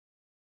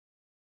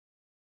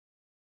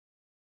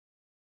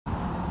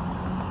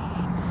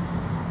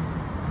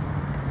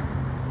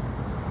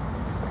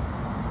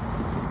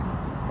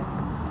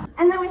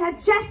And then we had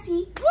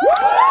Jessie.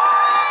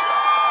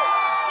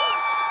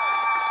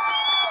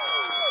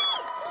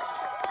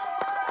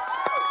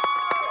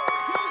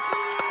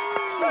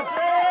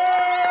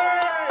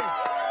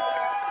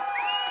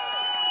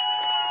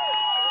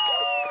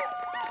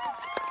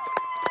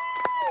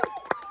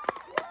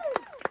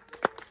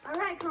 All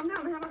right, calm down.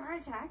 I'm having a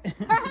heart attack.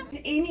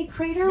 Amy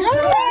Crater. And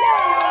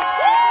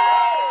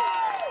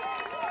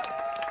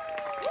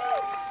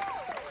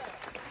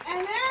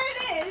there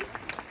it is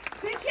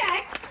to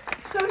check.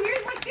 So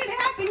here's what's going to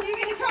happen. You're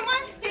going to come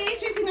on stage.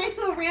 There's a nice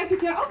little ramp.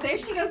 Oh, there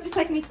she goes, just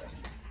like me.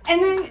 And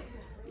then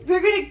we're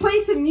going to play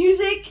some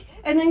music.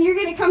 And then you're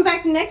going to come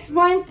back next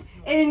month.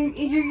 And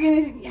you're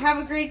going to have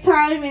a great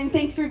time. And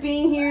thanks for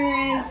being here.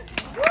 And,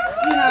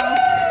 you know,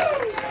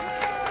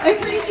 I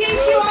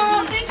appreciate you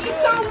all. Thank you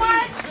so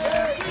much.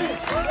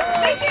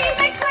 Make sure you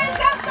make